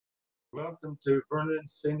Welcome to Vernon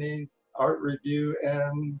Finney's art review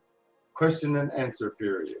and question and answer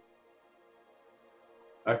period.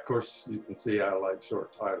 Of course, you can see I like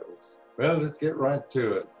short titles. Well, let's get right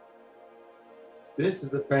to it. This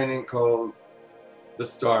is a painting called The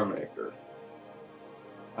Starmaker.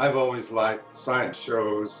 I've always liked science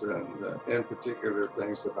shows and in particular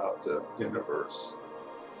things about the universe.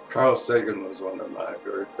 Carl Sagan was one of my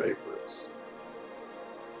very favorites.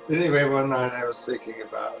 Anyway, one night I was thinking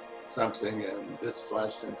about something and this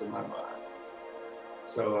flashed into my mind.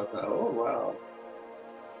 So I thought, oh wow,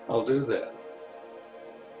 I'll do that.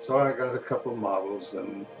 So I got a couple models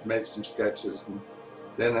and made some sketches, and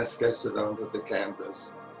then I sketched it onto the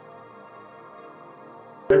canvas.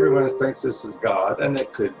 Everyone thinks this is God, and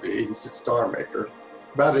it could be. He's a star maker.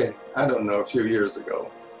 About a few years ago,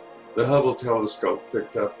 the Hubble telescope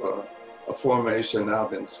picked up a formation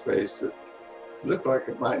out in space that looked like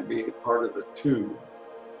it might be part of a tube,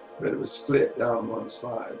 but it was split down one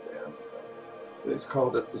side, and they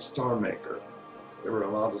called it the Starmaker. There were a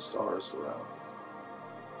lot of stars around.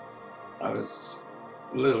 I was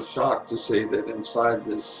a little shocked to see that inside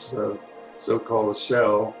this so-called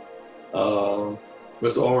shell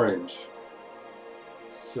was orange.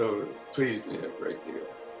 So it pleased me a great deal.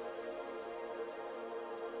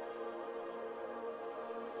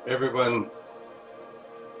 Everyone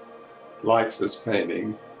likes this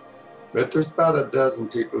painting, but there's about a dozen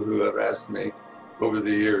people who have asked me over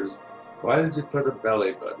the years, why did you put a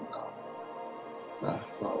belly button on? I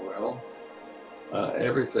thought, well,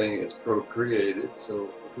 everything is procreated, so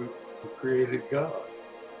who created God?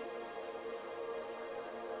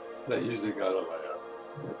 That usually got a laugh.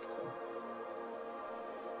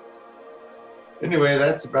 Anyway,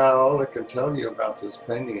 that's about all I can tell you about this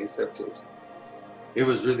painting, except it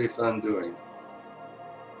was really fun doing.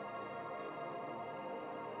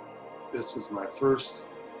 This was my first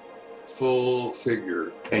full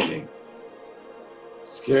figure painting. It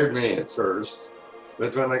scared me at first,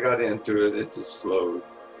 but when I got into it, it just flowed.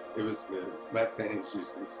 It was good. My paintings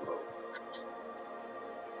usually flow.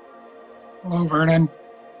 Hello, Vernon.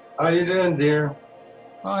 How you doing, dear?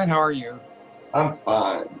 Fine, how are you? I'm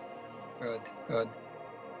fine. Good, good.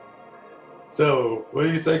 So, what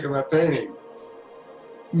do you think of my painting?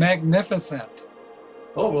 Magnificent.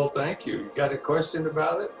 Oh, well, thank you. You got a question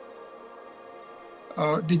about it?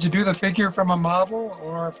 Did you do the figure from a model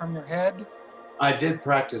or from your head? I did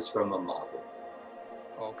practice from a model.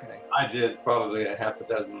 Okay. I did probably a half a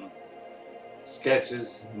dozen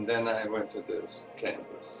sketches, and then I went to this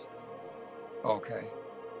canvas. Okay.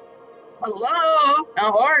 Hello,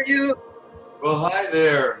 how are you? Well, hi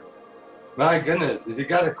there. My goodness, have you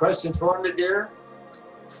got a question for me, dear?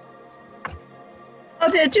 How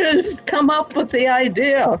did you come up with the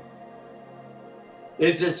idea?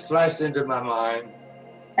 It just flashed into my mind.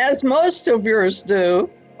 As most of yours do.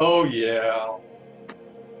 Oh, yeah.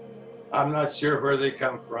 I'm not sure where they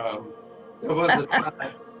come from.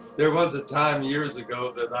 There was a time years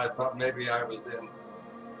ago that I thought maybe I was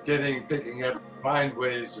picking up mind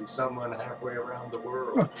waves from someone halfway around the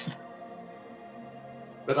world.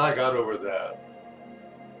 But I got over that.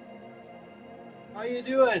 How you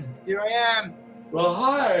doing? Here I am. Well,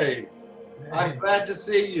 hi. Hey. I'm glad to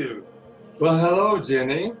see you. Well, hello,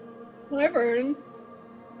 Jenny. Hi, Vern.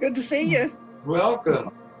 Good to see you.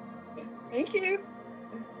 Welcome. Thank you.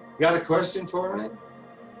 Got a question for me?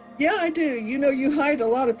 Yeah, I do. You know, you hide a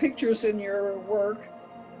lot of pictures in your work.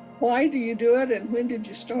 Why do you do it, and when did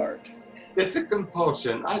you start? It's a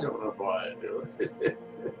compulsion. I don't know why I do it.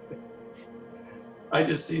 I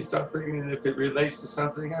just see something, and if it relates to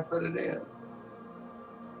something, I put it in.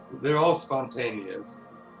 They're all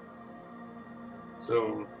spontaneous.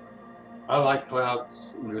 So I like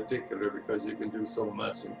clouds in particular because you can do so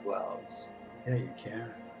much in clouds. Yeah, you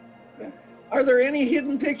can. Yeah. Are there any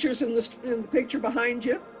hidden pictures in the picture behind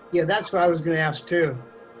you? Yeah, that's what I was going to ask too.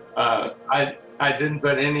 I didn't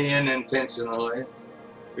put any in intentionally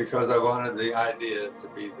because I wanted the idea to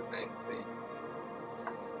be the main thing.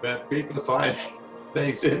 But people find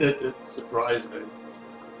things in it that surprise me.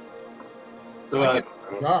 So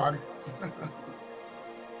Dog.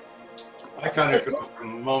 I kind of go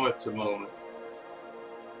from moment to moment.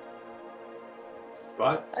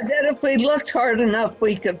 But I bet if we looked hard enough,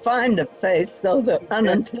 we could find a face, so that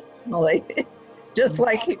unintentionally, just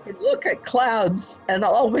like you could look at clouds and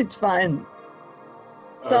always find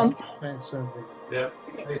something. Find something. yeah,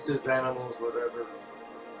 faces, animals, whatever.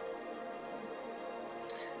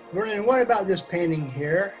 Vernon, what about this painting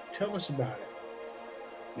here? Tell us about it.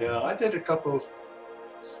 Yeah, I did a couple of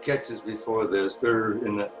sketches before this. They're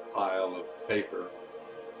in that pile of paper.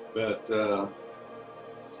 But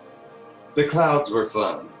the clouds were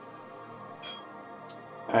fun.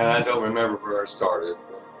 And I don't remember where I started.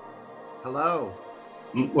 Hello.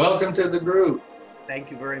 Welcome to the group. Thank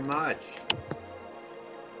you very much.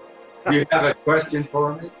 Do you have a question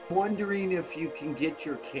for me? I'm wondering if you can get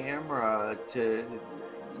your camera to,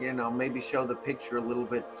 you know, maybe show the picture a little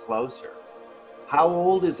bit closer. How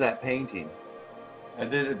old is that painting? I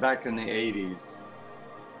did it back in the 80s.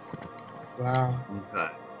 Wow.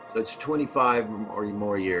 Okay. So it's 25 or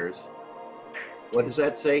more years. What does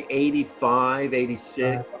that say? 85,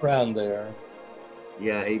 86? Around there.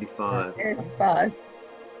 Yeah, 85. 85.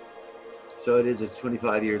 So it's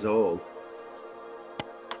 25 years old.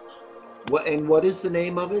 What is the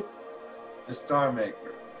name of it? The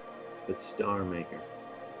Starmaker. The Starmaker.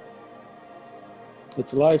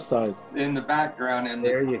 It's life size. In the background,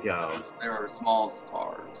 There you go. there are small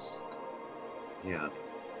stars. Yes.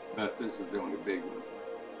 But this is the only big one.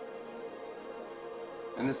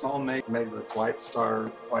 And it's all made with white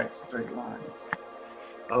stars, white straight lines.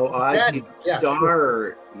 Oh, I That- see. yeah.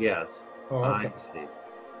 Star, yes. Oh, I okay. see.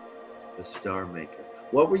 The Starmaker.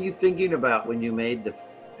 What were you thinking about when you made the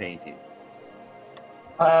painting?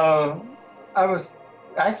 I was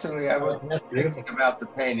That's thinking beautiful. about the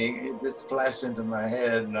painting. It just flashed into my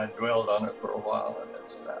head, and I dwelled on it for a while, and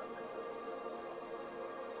that's about it.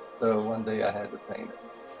 So one day I had to paint it.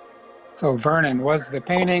 So Vernon, was the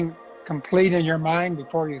painting complete in your mind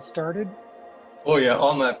before you started? Oh yeah,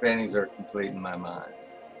 all my paintings are complete in my mind.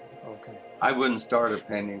 Okay. I wouldn't start a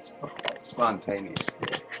painting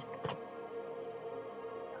spontaneously.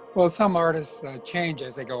 Well, some artists change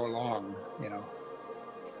as they go along, you know.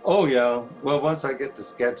 Oh yeah, well once I get the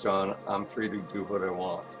sketch on, I'm free to do what I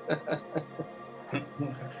want.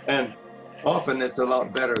 And often it's a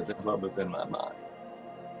lot better than what was in my mind.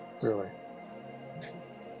 Really.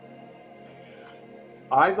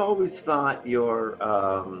 I've always thought your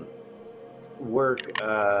work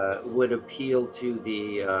would appeal to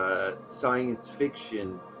the science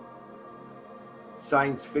fiction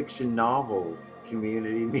novel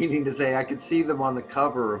community, meaning to say I could see them on the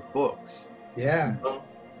cover of books. Yeah.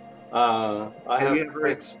 I Have you ever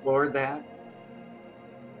explored that?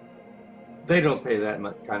 They don't pay that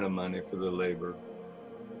much kind of money for the labor.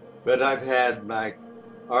 But I've had my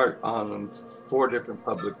art on 4 different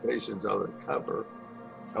publications on the cover.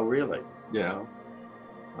 Oh, really? You know,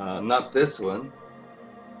 not this one,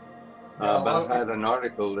 but I've had an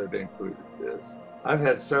article that included this. I've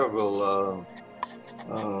had several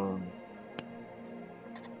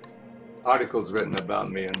articles written about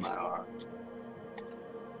me and my art.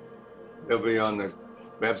 They'll be on the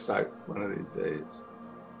website one of these days.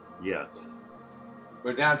 Yes.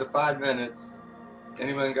 We're down to 5 minutes.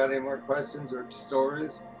 Anyone got any more questions or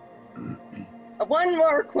stories? One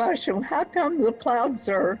more question. How come the clouds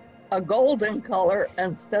are a golden color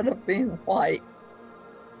instead of being white?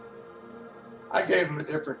 I gave them a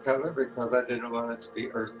different color because I didn't want it to be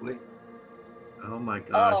earthly. Oh my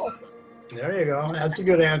gosh. Oh, There you go. That's a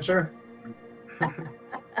good answer.